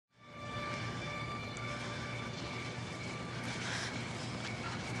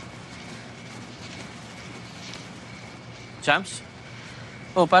Chams?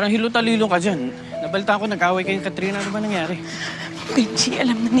 Oh, parang hilutalilo ka dyan. Nabalita ko nag-away kay Katrina. Ano ba nangyari? Benjie,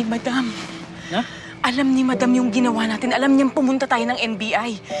 alam na ni Madam. Ha? Alam ni Madam yung ginawa natin. Alam niyang pumunta tayo ng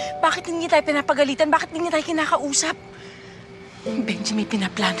NBI. Bakit hindi tayo pinapagalitan? Bakit hindi tayo kinakausap? Benjie, may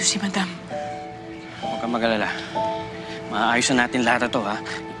pinaplano si Madam. Huwag kang mag-alala. Maayos na natin lahat ito, ha?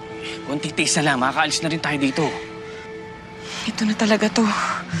 Kunti tiis na lang, makakaalis na rin tayo dito. Ito na talaga to.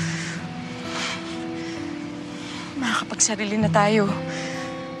 Makakapagsarili na tayo.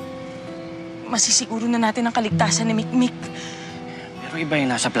 Masisiguro na natin ang kaligtasan ni Mikmik. Pero iba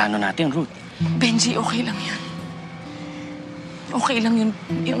yung nasa plano natin, Ruth. Benjie, okay lang yun. Okay lang yun.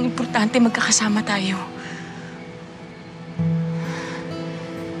 Yung importante, magkakasama tayo.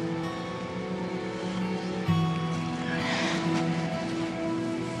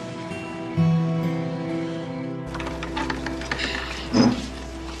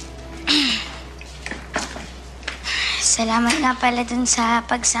 Salamat nga pala dun sa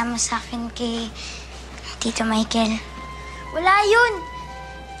pagsama sa akin kay Tito Michael. Wala yun!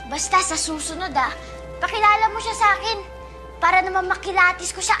 Basta sa susunod pakilala mo siya sa akin para naman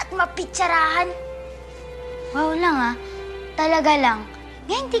makilatis ko siya at mapitsarahan. Wow lang talaga lang.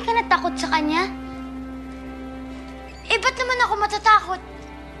 Ngayon hindi ka natakot sa kanya? Ba't naman ako matatakot?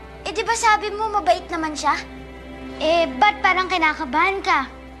 Di ba sabi mo mabait naman siya? Ba't parang kinakabahan ka?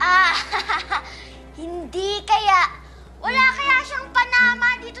 Hindi kaya. Wala kaya siyang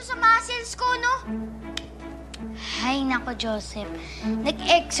panama dito sa muscles ko, no? Ay, nako, Joseph.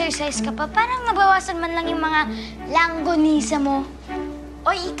 Nag-exercise ka pa. Parang nabawasan man lang yung mga langgonisa mo.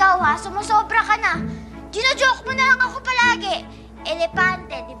 Oy, ikaw sumusobra ka na. Gino-joke mo na lang ako palagi.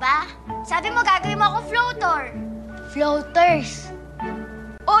 Elepante, di ba? Sabi mo gagawin mo ako floater. Floaters?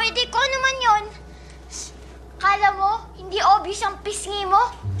 Di ko naman yun. Kala mo, hindi obvious ang pisngi mo?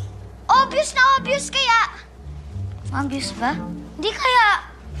 Obvious na obvious kaya. Obvious ba? Hindi kaya.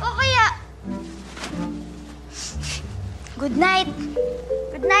 O kaya. Good night.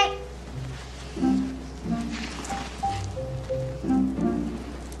 Good night.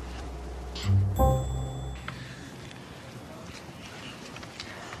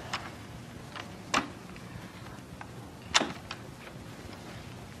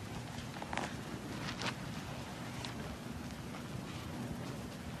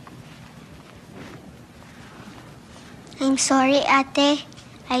 I'm sorry, ate.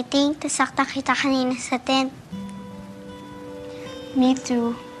 I think nasakta kita kanina sa tent. Me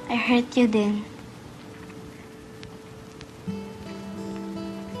too. I hurt you din.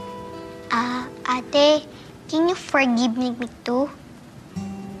 Ate, can you forgive Mikmik too?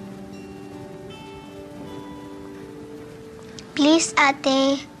 Please,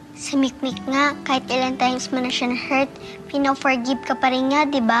 ate. Sa Mikmik nga, kahit ilang times mo na siya na-hurt, pino-forgive ka pa rin nga,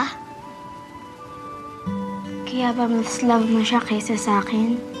 di ba? Kaya ba mas love mo siya kaysa sa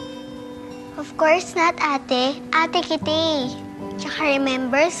akin? Of course not, ate. Ate kita. Tsaka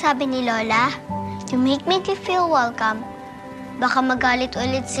remember, sabi ni Lola, you make me feel welcome. Baka magalit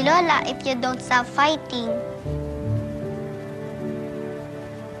ulit si Lola if you don't stop fighting.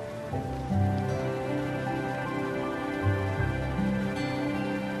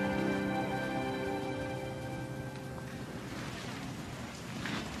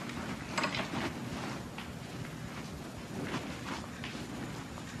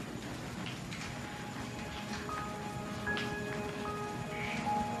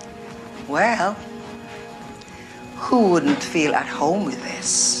 Well, who wouldn't feel at home with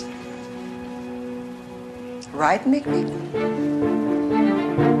this? Right, Mikmik?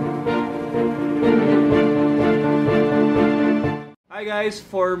 Hi guys!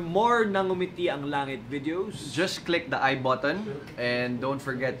 For more Nang Ngumiti Ang Langit videos, just click the I button and don't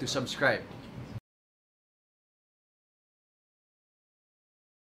forget to subscribe.